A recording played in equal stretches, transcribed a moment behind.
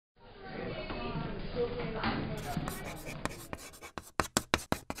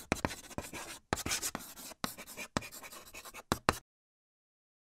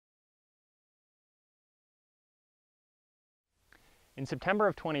In September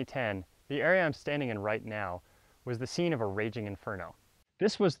of 2010, the area I'm standing in right now was the scene of a raging inferno.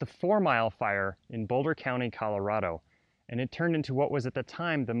 This was the 4-mile fire in Boulder County, Colorado, and it turned into what was at the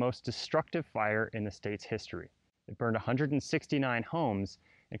time the most destructive fire in the state's history. It burned 169 homes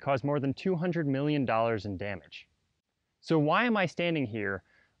and caused more than $200 million in damage. So why am I standing here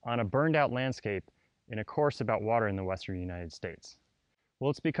on a burned out landscape in a course about water in the western United States? Well,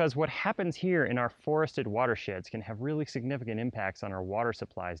 it's because what happens here in our forested watersheds can have really significant impacts on our water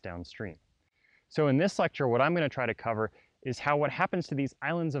supplies downstream. So in this lecture, what I'm going to try to cover is how what happens to these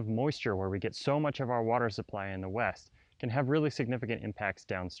islands of moisture where we get so much of our water supply in the west can have really significant impacts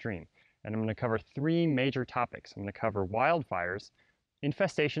downstream. And I'm going to cover 3 major topics. I'm going to cover wildfires,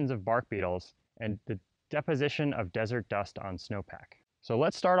 infestations of bark beetles, and the deposition of desert dust on snowpack. So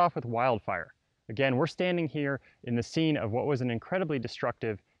let's start off with wildfire. Again, we're standing here in the scene of what was an incredibly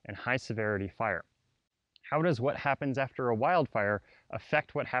destructive and high severity fire. How does what happens after a wildfire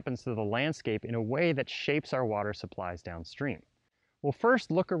affect what happens to the landscape in a way that shapes our water supplies downstream? Well,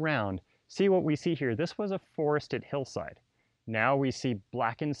 first look around, see what we see here. This was a forested hillside. Now we see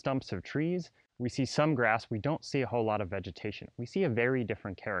blackened stumps of trees, we see some grass, we don't see a whole lot of vegetation. We see a very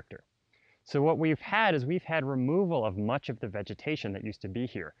different character. So what we've had is we've had removal of much of the vegetation that used to be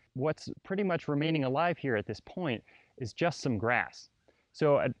here. What's pretty much remaining alive here at this point is just some grass.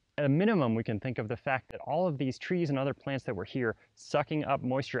 So at a minimum, we can think of the fact that all of these trees and other plants that were here sucking up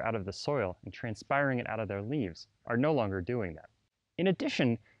moisture out of the soil and transpiring it out of their leaves are no longer doing that. In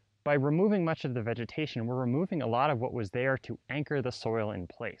addition, by removing much of the vegetation, we're removing a lot of what was there to anchor the soil in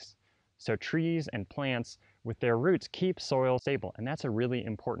place. So trees and plants with their roots keep soil stable, and that's a really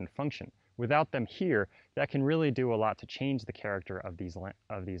important function. Without them here, that can really do a lot to change the character of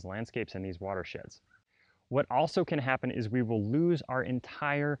these landscapes and these watersheds. What also can happen is we will lose our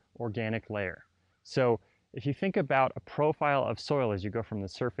entire organic layer. So if you think about a profile of soil as you go from the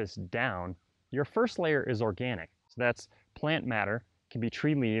surface down, your first layer is organic. So that's plant matter, it can be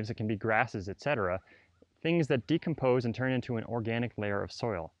tree leaves, it can be grasses, etc. Things that decompose and turn into an organic layer of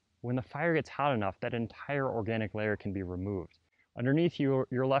soil. When the fire gets hot enough, that entire organic layer can be removed. Underneath you,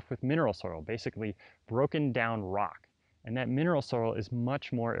 you're left with mineral soil, basically broken down rock. And that mineral soil is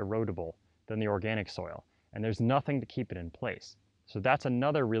much more erodible than the organic soil, and there's nothing to keep it in place. So that's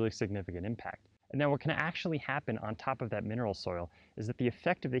another really significant impact. And then what can actually happen on top of that mineral soil is that the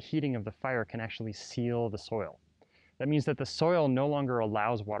effect of the heating of the fire can actually seal the soil. That means that the soil no longer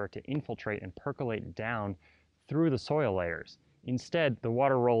allows water to infiltrate and percolate down through the soil layers. Instead, the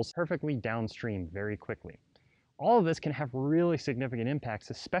water rolls perfectly downstream very quickly. All of this can have really significant impacts,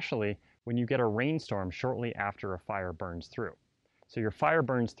 especially when you get a rainstorm shortly after a fire burns through. So your fire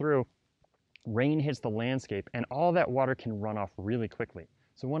burns through, rain hits the landscape, and all that water can run off really quickly.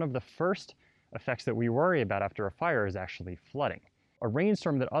 So one of the first effects that we worry about after a fire is actually flooding. A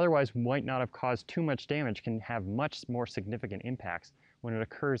rainstorm that otherwise might not have caused too much damage can have much more significant impacts when it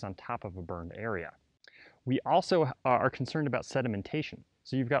occurs on top of a burned area. We also are concerned about sedimentation.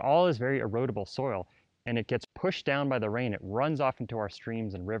 So you've got all this very erodible soil, and it gets pushed down by the rain, it runs off into our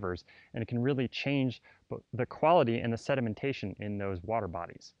streams and rivers, and it can really change the quality and the sedimentation in those water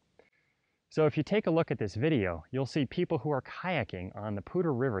bodies. So if you take a look at this video, you'll see people who are kayaking on the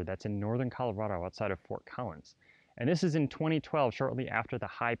Poudre River that's in northern Colorado outside of Fort Collins. And this is in 2012, shortly after the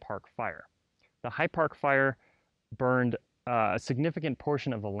High Park Fire. The High Park Fire burned a significant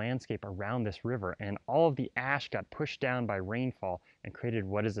portion of the landscape around this river, and all of the ash got pushed down by rainfall and created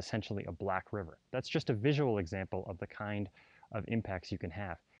what is essentially a black river. That's just a visual example of the kind of impacts you can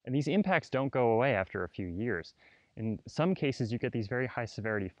have. And these impacts don't go away after a few years. In some cases, you get these very high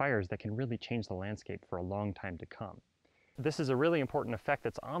severity fires that can really change the landscape for a long time to come. This is a really important effect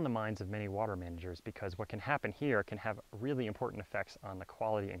that's on the minds of many water managers, because what can happen here can have really important effects on the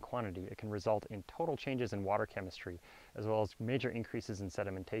quality and quantity. It can result in total changes in water chemistry, as well as major increases in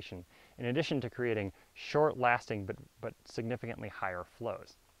sedimentation, in addition to creating short-lasting but significantly higher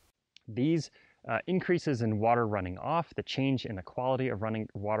flows. These increases in water running off, the change in the quality of running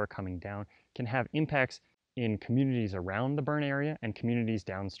water coming down, can have impacts in communities around the burn area and communities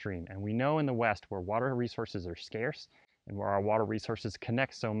downstream. And we know in the West, where water resources are scarce and where our water resources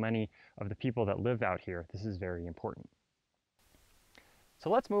connect so many of the people that live out here, this is very important. So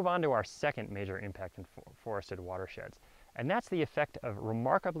let's move on to our second major impact in forested watersheds, and that's the effect of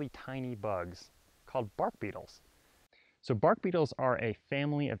remarkably tiny bugs called bark beetles. So bark beetles are a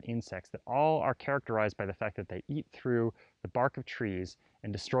family of insects that all are characterized by the fact that they eat through the bark of trees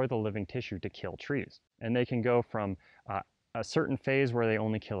and destroy the living tissue to kill trees. And they can go from a certain phase where they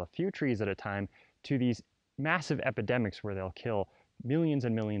only kill a few trees at a time to these massive epidemics where they'll kill millions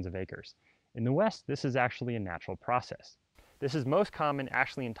and millions of acres. In the West, this is actually a natural process. This is most common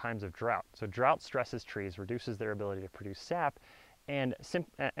actually in times of drought. So drought stresses trees, reduces their ability to produce sap, and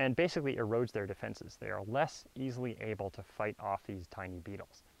basically erodes their defenses. They are less easily able to fight off these tiny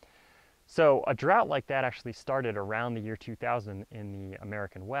beetles. So a drought like that actually started around the year 2000 in the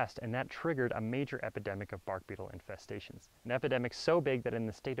American West, and that triggered a major epidemic of bark beetle infestations. An epidemic so big that in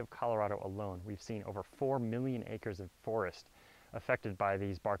the state of Colorado alone, we've seen over 4 million acres of forest affected by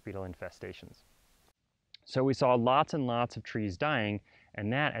these bark beetle infestations. So we saw lots and lots of trees dying,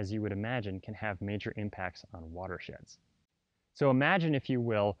 and that, as you would imagine, can have major impacts on watersheds. So imagine, if you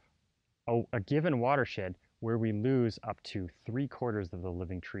will, a given watershed where we lose up to 3/4 of the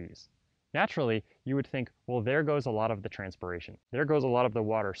living trees. Naturally, you would think, well, there goes a lot of the transpiration. There goes a lot of the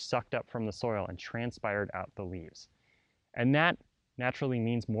water sucked up from the soil and transpired out the leaves. And that naturally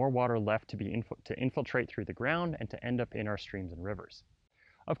means more water left to infiltrate through the ground and to end up in our streams and rivers.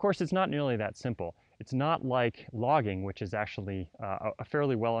 Of course, it's not nearly that simple. It's not like logging, which is actually a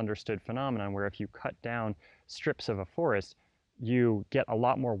fairly well understood phenomenon where if you cut down strips of a forest, you get a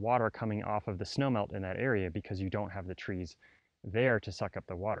lot more water coming off of the snowmelt in that area because you don't have the trees there to suck up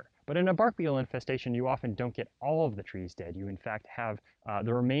the water. But in a bark beetle infestation, you often don't get all of the trees dead. You in fact have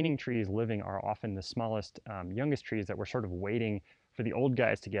the remaining trees living are often the smallest, youngest trees that were sort of waiting for the old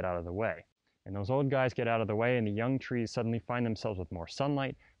guys to get out of the way. And those old guys get out of the way and the young trees suddenly find themselves with more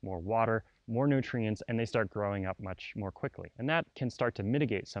sunlight, more water, more nutrients, and they start growing up much more quickly. And that can start to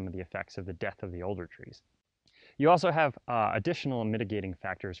mitigate some of the effects of the death of the older trees. You also have additional mitigating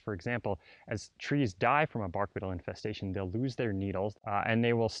factors. For example, as trees die from a bark beetle infestation, they'll lose their needles and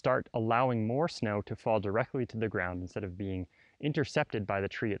they will start allowing more snow to fall directly to the ground instead of being intercepted by the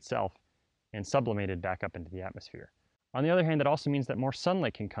tree itself and sublimated back up into the atmosphere. On the other hand, that also means that more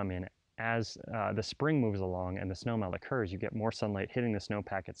sunlight can come in as the spring moves along and the snowmelt occurs. You get more sunlight hitting the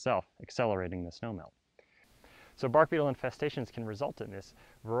snowpack itself, accelerating the snowmelt. So bark beetle infestations can result in this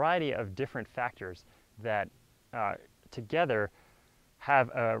variety of different factors that together have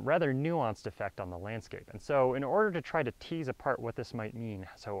a rather nuanced effect on the landscape. And so in order to try to tease apart what this might mean,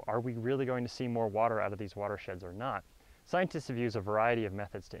 so are we really going to see more water out of these watersheds or not, scientists have used a variety of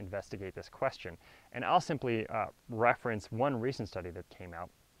methods to investigate this question. And I'll simply reference one recent study that came out,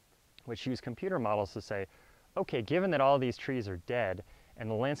 which used computer models to say, okay, given that all these trees are dead and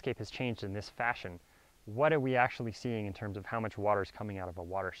the landscape has changed in this fashion, what are we actually seeing in terms of how much water is coming out of a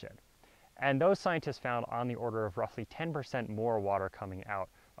watershed? And those scientists found on the order of roughly 10% more water coming out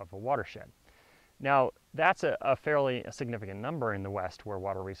of a watershed. Now, that's a fairly significant number in the West where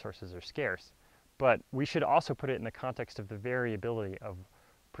water resources are scarce, but we should also put it in the context of the variability of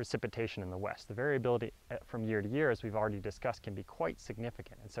precipitation in the West. The variability from year to year, as we've already discussed, can be quite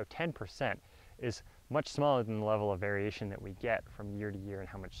significant. And so 10% is much smaller than the level of variation that we get from year to year and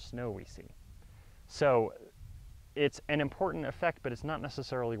how much snow we see. So it's an important effect, but it's not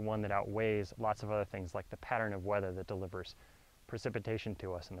necessarily one that outweighs lots of other things like the pattern of weather that delivers precipitation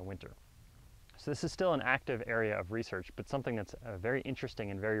to us in the winter. So this is still an active area of research, but something that's a very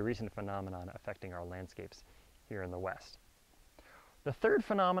interesting and very recent phenomenon affecting our landscapes here in the West. The third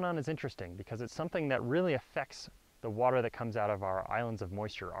phenomenon is interesting because it's something that really affects the water that comes out of our islands of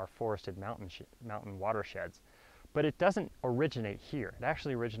moisture, our forested mountain watersheds. But it doesn't originate here. It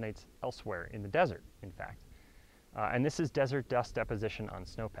actually originates elsewhere in the desert, in fact. And this is desert dust deposition on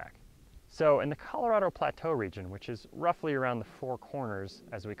snowpack. So in the Colorado Plateau region, which is roughly around the four corners,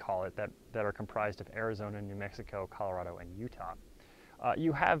 as we call it, that are comprised of Arizona, New Mexico, Colorado, and Utah,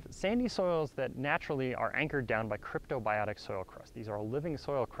 you have sandy soils that naturally are anchored down by cryptobiotic soil crust. These are living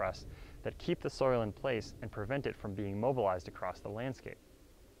soil crusts that keep the soil in place and prevent it from being mobilized across the landscape.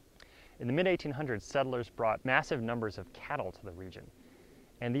 In the mid-1800s, settlers brought massive numbers of cattle to the region.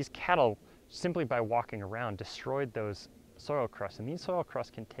 And these cattle, simply by walking around, destroyed those soil crusts. And these soil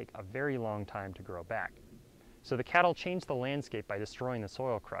crusts can take a very long time to grow back. So the cattle changed the landscape by destroying the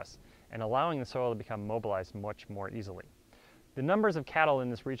soil crusts and allowing the soil to become mobilized much more easily. The numbers of cattle in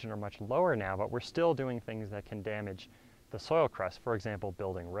this region are much lower now, but we're still doing things that can damage the soil crust, for example,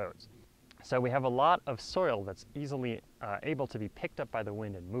 building roads. So we have a lot of soil that's easily able to be picked up by the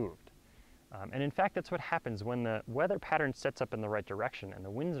wind and moved. And in fact, that's what happens when the weather pattern sets up in the right direction and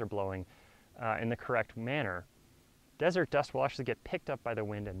the winds are blowing in the correct manner. Desert dust will actually get picked up by the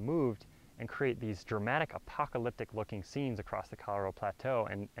wind and moved and create these dramatic apocalyptic looking scenes across the Colorado Plateau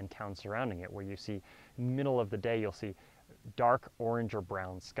and towns surrounding it, where you see in the middle of the day you'll see dark orange or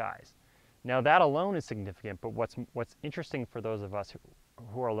brown skies. Now that alone is significant, but what's interesting for those of us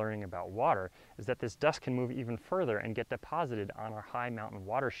who are learning about water is that this dust can move even further and get deposited on our high mountain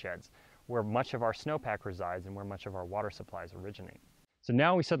watersheds, where much of our snowpack resides and where much of our water supplies originate. So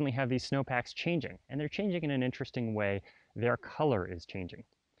now we suddenly have these snowpacks changing, and they're changing in an interesting way. Their color is changing.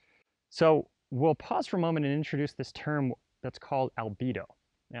 So we'll pause for a moment and introduce this term that's called albedo.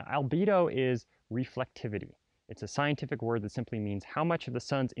 Now, albedo is reflectivity. It's a scientific word that simply means how much of the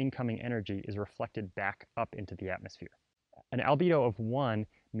sun's incoming energy is reflected back up into the atmosphere. An albedo of 1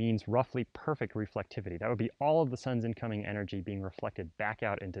 means roughly perfect reflectivity. That would be all of the sun's incoming energy being reflected back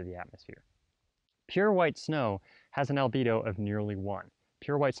out into the atmosphere. Pure white snow has an albedo of nearly 1.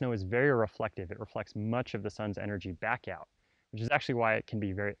 Pure white snow is very reflective. It reflects much of the sun's energy back out, which is actually why it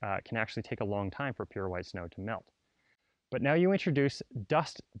can actually take a long time for pure white snow to melt. But now you introduce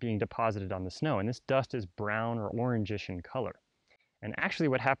dust being deposited on the snow, and this dust is brown or orangish in color. And actually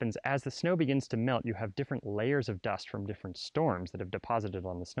what happens as the snow begins to melt, you have different layers of dust from different storms that have deposited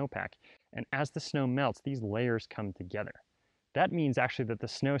on the snowpack. And as the snow melts, these layers come together. That means actually that the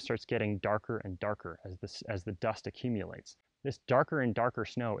snow starts getting darker and darker as the dust accumulates. This darker and darker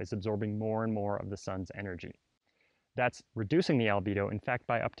snow is absorbing more and more of the sun's energy. That's reducing the albedo, in fact,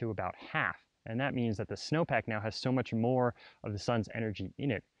 by up to about half. And that means that the snowpack now has so much more of the sun's energy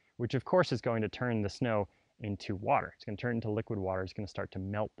in it, which of course is going to turn the snow into water. It's going to turn into liquid water. It's going to start to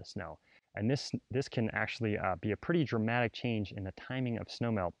melt the snow. And this can actually be a pretty dramatic change in the timing of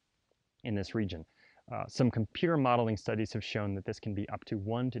snowmelt in this region. Some computer modeling studies have shown that this can be up to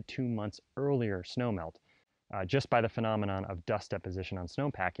 1 to 2 months earlier snowmelt just by the phenomenon of dust deposition on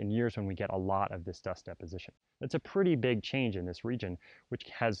snowpack in years when we get a lot of this dust deposition. That's a pretty big change in this region, which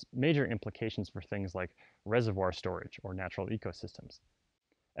has major implications for things like reservoir storage or natural ecosystems.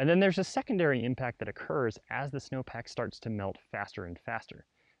 And then there's a secondary impact that occurs as the snowpack starts to melt faster and faster.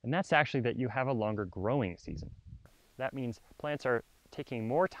 And that's actually that you have a longer growing season. That means plants are taking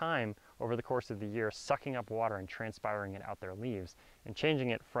more time over the course of the year sucking up water and transpiring it out their leaves and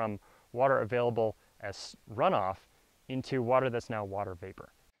changing it from water available as runoff into water that's now water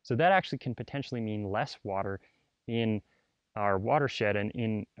vapor. So that actually can potentially mean less water in our watershed and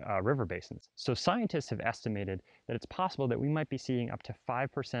in river basins. So scientists have estimated that it's possible that we might be seeing up to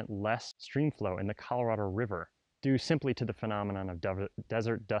 5% less stream flow in the Colorado River due simply to the phenomenon of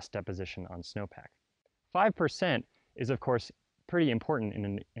desert dust deposition on snowpack. 5% is, of course, pretty important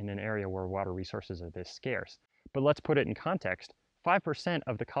in an area where water resources are this scarce. But let's put it in context. 5%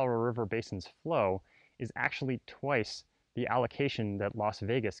 of the Colorado River Basin's flow is actually twice the allocation that Las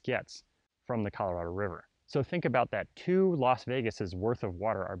Vegas gets from the Colorado River. So think about that. 2 Las Vegas's worth of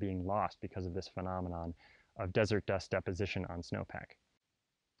water are being lost because of this phenomenon of desert dust deposition on snowpack.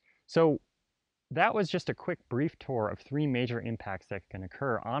 So that was just a quick brief tour of 3 major impacts that can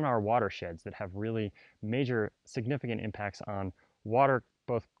occur on our watersheds that have really major significant impacts on water,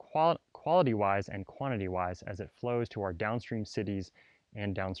 both quality-wise and quantity-wise, as it flows to our downstream cities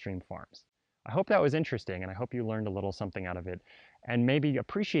and downstream farms. I hope that was interesting, and I hope you learned a little something out of it, and maybe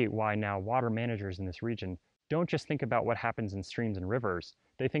appreciate why now water managers in this region don't just think about what happens in streams and rivers,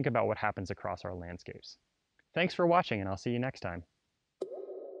 they think about what happens across our landscapes. Thanks for watching, and I'll see you next time.